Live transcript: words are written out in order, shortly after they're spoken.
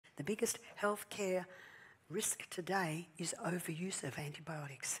The biggest healthcare risk today is overuse of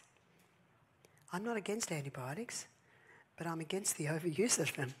antibiotics. I'm not against antibiotics, but I'm against the overuse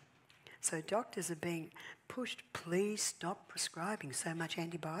of them. So doctors are being pushed, please stop prescribing so much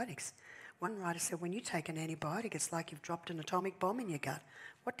antibiotics. One writer said, when you take an antibiotic, it's like you've dropped an atomic bomb in your gut.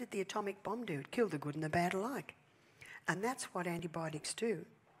 What did the atomic bomb do? It killed the good and the bad alike. And that's what antibiotics do.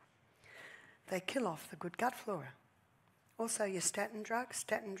 They kill off the good gut flora. Also your statin drugs,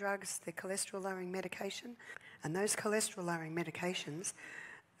 they're cholesterol-lowering medication. And those cholesterol-lowering medications,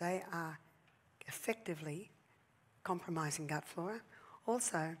 they are effectively compromising gut flora.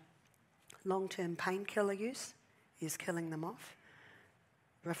 Also, long-term painkiller use is killing them off.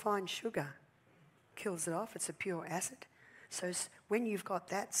 Refined sugar kills it off. It's a pure acid. So when you've got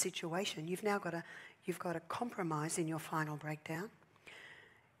that situation, you've got a compromise in your final breakdown.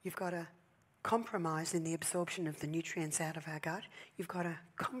 You've got a compromise in the absorption of the nutrients out of our gut. You've got a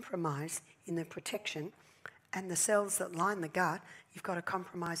compromise in the protection, and the cells that line the gut, you've got a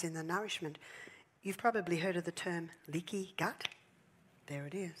compromise in the nourishment. You've probably heard of the term leaky gut. There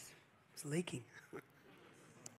it is. It's leaking.